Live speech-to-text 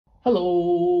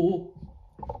Hello!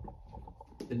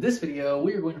 In this video,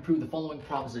 we are going to prove the following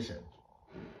proposition.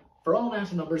 For all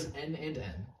natural numbers n and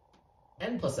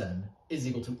n plus n is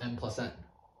equal to m plus n.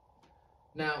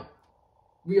 Now,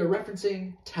 we are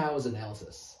referencing Tao's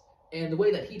analysis, and the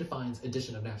way that he defines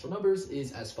addition of natural numbers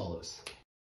is as follows.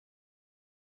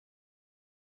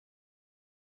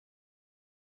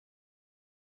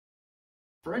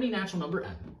 For any natural number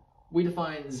m, we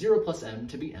define 0 plus m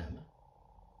to be m,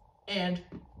 and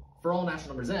for all natural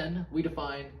numbers n, we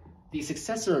define the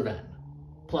successor of n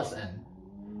plus n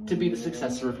to be the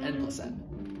successor of n plus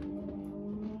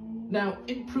n. Now,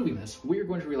 in proving this, we are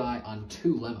going to rely on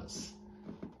two lemmas.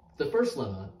 The first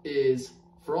lemma is,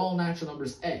 for all natural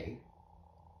numbers a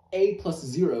plus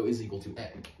 0 is equal to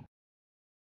a.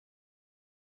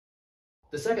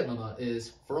 The second lemma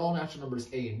is, for all natural numbers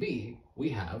a and b, we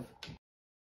have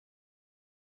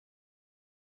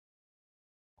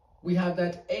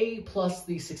that a plus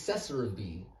the successor of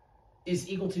b is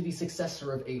equal to the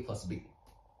successor of a plus b.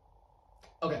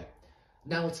 Okay,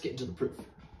 now let's get into the proof.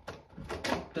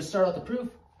 To start out the proof,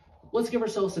 let's give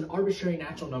ourselves an arbitrary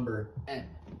natural number n.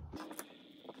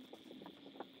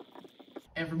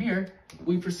 And from here,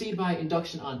 we proceed by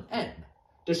induction on n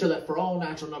to show that for all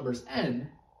natural numbers n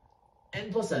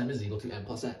plus m is equal to n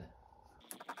plus n.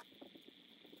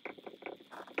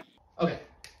 Okay,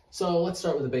 so let's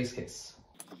start with the base case.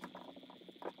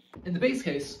 In the base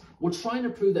case, we're trying to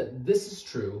prove that this is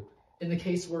true in the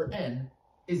case where n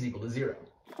is equal to 0.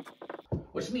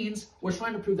 Which means we're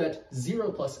trying to prove that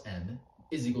 0 plus n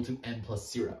is equal to n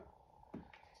plus 0.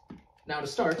 Now to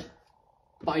start,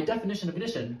 by definition of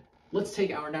addition, let's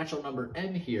take our natural number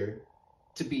n here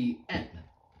to be n.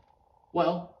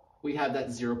 Well, we have that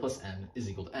 0 plus n is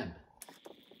equal to n.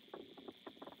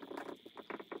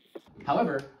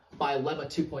 However, by lemma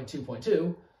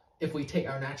 2.2.2, if we take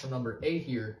our natural number a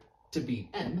here to be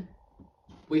n,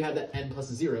 we have that n plus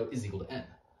 0 is equal to n.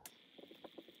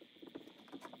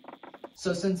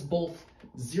 So since both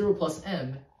 0 plus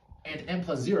m and n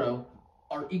plus 0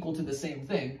 are equal to the same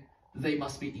thing, they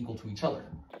must be equal to each other.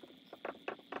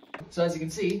 So as you can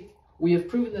see, we have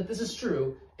proven that this is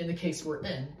true in the case where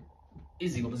n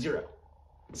is equal to 0.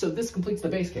 So this completes the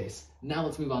base case. Now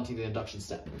let's move on to the induction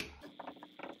step.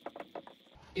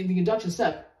 In the induction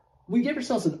step, we give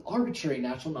ourselves an arbitrary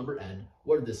natural number n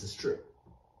where this is true.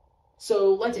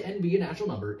 So let n be a natural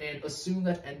number and assume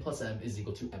that n plus m is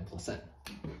equal to m plus n.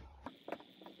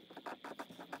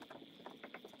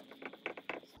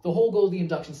 The whole goal of the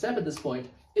induction step at this point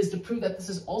is to prove that this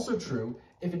is also true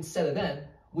if instead of n,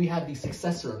 we have the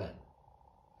successor of n.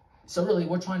 So really,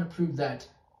 we're trying to prove that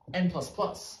n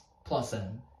plus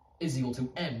n is equal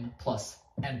to n plus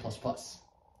n plus plus.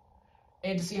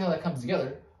 And to see how that comes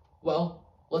together, well,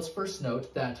 let's first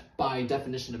note that by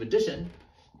definition of addition,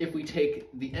 if we take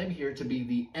the m here to be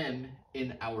the m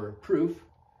in our proof,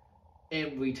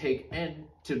 and we take n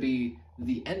to be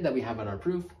the n that we have in our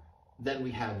proof, then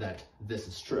we have that this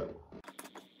is true.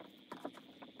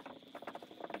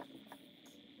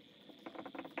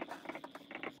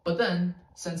 But then,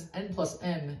 since n plus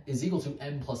m is equal to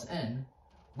n plus n,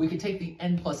 we can take the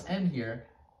n plus m here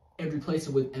and replace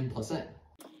it with n plus n.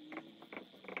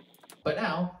 But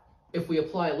now, if we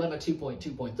apply lemma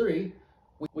 2.2.3,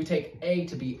 we take a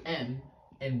to be m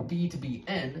and b to be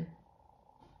n,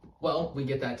 well, we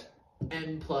get that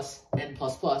n plus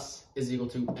plus is equal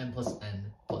to n plus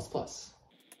n plus plus.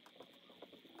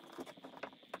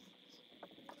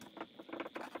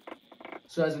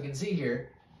 So as we can see here,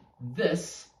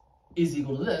 this is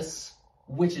equal to this,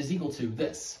 which is equal to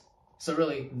this. So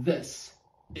really, this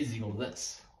is equal to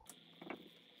this.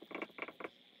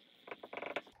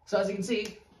 So as you can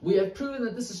see, we have proven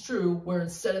that this is true, where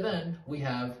instead of n, we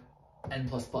have n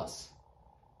plus plus.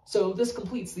 So this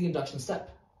completes the induction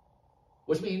step,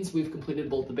 which means we've completed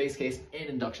both the base case and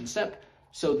induction step,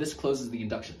 so this closes the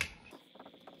induction.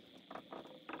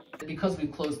 And because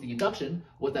we've closed the induction,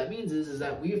 what that means is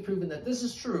that we have proven that this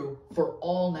is true for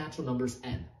all natural numbers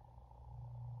n.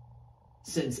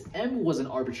 Since m was an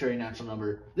arbitrary natural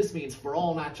number, this means for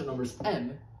all natural numbers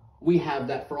m, we have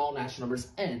that for all natural numbers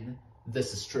n,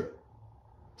 this is true.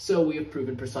 So we have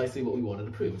proven precisely what we wanted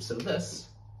to prove. So this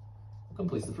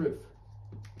completes the proof.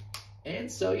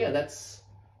 And so yeah, that's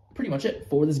pretty much it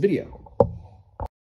for this video.